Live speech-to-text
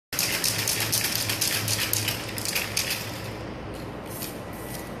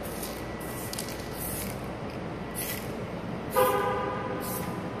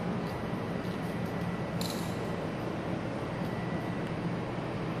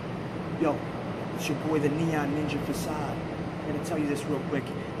Yo, it's your boy, the Neon Ninja Facade. I'm gonna tell you this real quick.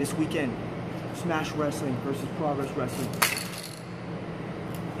 This weekend, Smash Wrestling versus Progress Wrestling.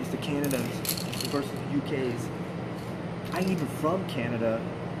 It's the Canadas versus the UKs. I ain't even from Canada,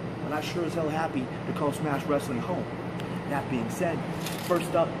 but I sure as hell happy to call Smash Wrestling home. That being said,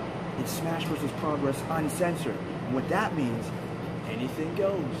 first up, it's Smash versus Progress Uncensored. And what that means, anything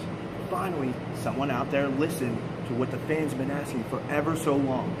goes. Finally, someone out there listened to what the fans have been asking for ever so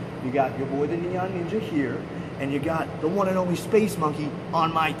long. You got your boy the Neon Ninja here, and you got the one and only Space Monkey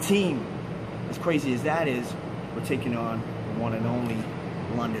on my team. As crazy as that is, we're taking on the one and only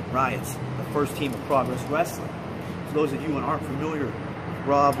London Riots, the first team of Progress Wrestling. For those of you who aren't familiar,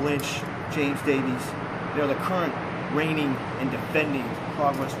 Rob Lynch, James Davies, they're the current reigning and defending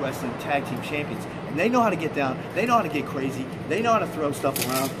Progress Wrestling Tag Team Champions. And they know how to get down, they know how to get crazy, they know how to throw stuff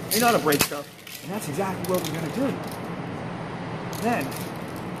around, they know how to break stuff, and that's exactly what we're gonna do. Then,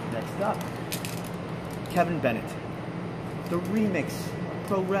 next up, Kevin Bennett, the remix of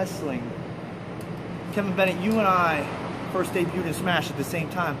pro wrestling. Kevin Bennett, you and I first debuted in Smash at the same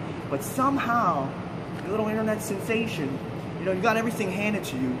time, but somehow, your little internet sensation, you know, you got everything handed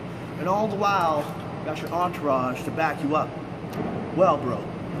to you, and all the while, you got your entourage to back you up. Well, bro,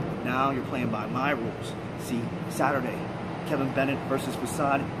 now you're playing by my rules. See, Saturday, Kevin Bennett versus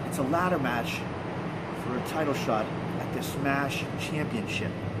Facade. It's a ladder match for a title shot at the Smash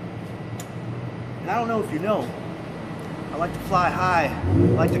Championship. And I don't know if you know, I like to fly high, I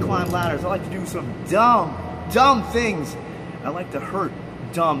like to climb ladders, I like to do some dumb things. I like to hurt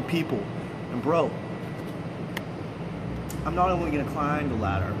dumb people. And bro, I'm not only gonna climb the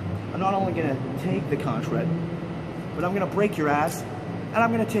ladder, I'm not only gonna take the contract, but I'm gonna break your ass, and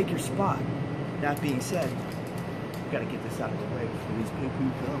I'm gonna take your spot. That being said, we gotta get this out of the way before these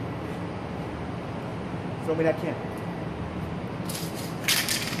people come. Throw me that can.